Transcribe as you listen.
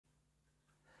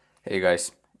Hey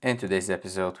guys, in today's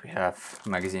episode we have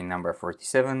magazine number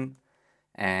 47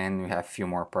 and we have a few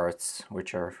more parts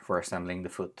which are for assembling the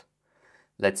foot.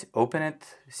 Let's open it,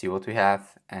 see what we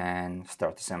have and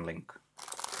start assembling.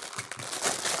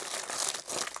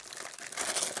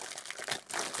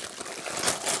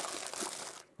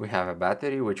 We have a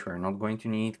battery which we're not going to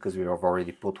need because we have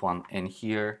already put one in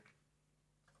here.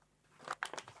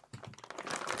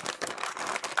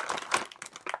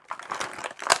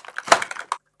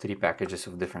 Three packages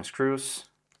of different screws.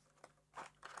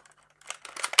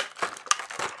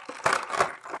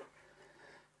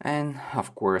 And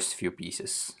of course few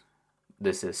pieces.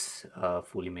 This is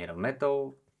fully made of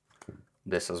metal.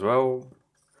 This as well.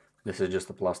 This is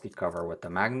just a plastic cover with a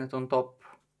magnet on top.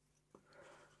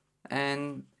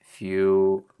 And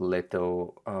few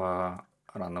little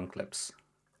random clips.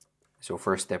 So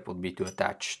first step would be to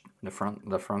attach the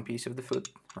front piece of the foot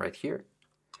right here.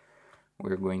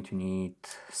 We're going to need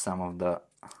some of the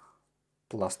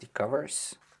plastic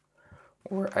covers,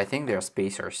 or I think they're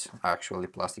spacers, actually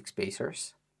plastic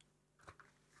spacers.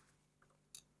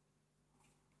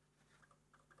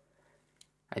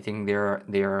 I think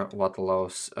they're what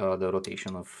allows the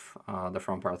rotation of the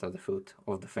front part of the foot,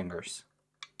 of the fingers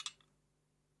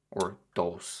or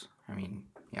toes. I mean,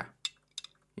 yeah,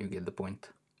 you get the point.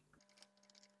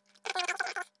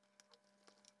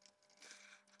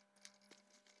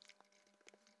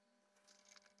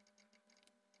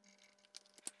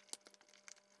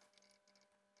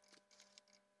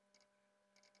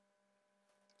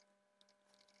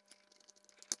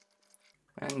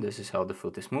 And this is how the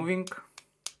foot is moving.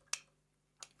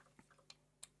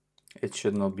 It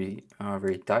should not be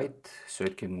very tight, so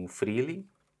it can move freely.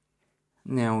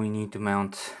 Now we need to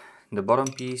mount the bottom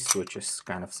piece, which is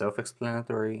kind of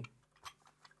self-explanatory.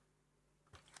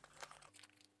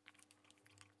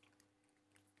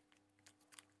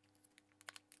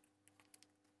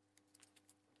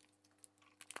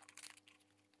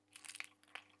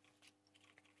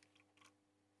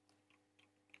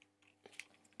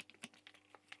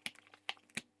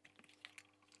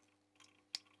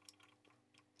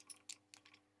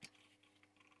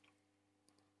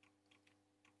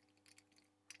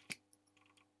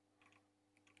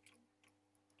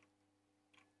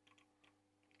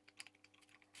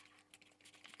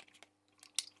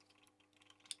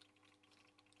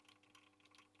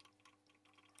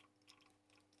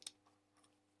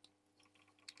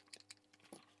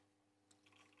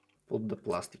 Put the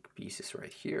plastic pieces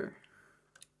right here.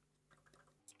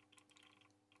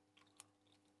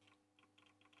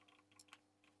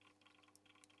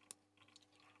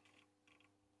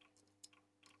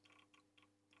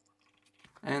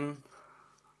 And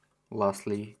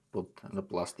lastly, put the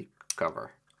plastic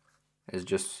cover. It's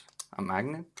just a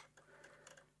magnet,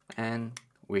 and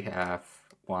we have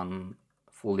one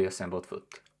fully assembled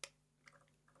foot.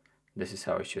 This is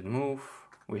how it should move.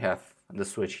 We have the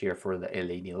switch here for the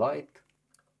LED light.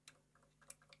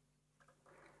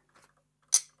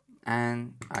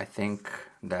 And I think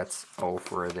that's all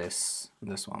for this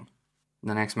one.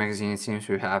 The next magazine, it seems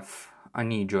we have a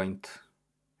knee joint.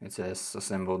 It says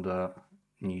assemble the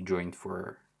knee joint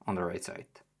for on the right side.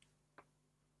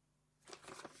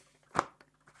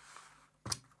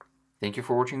 Thank you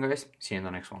for watching guys, see you in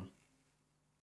the next one.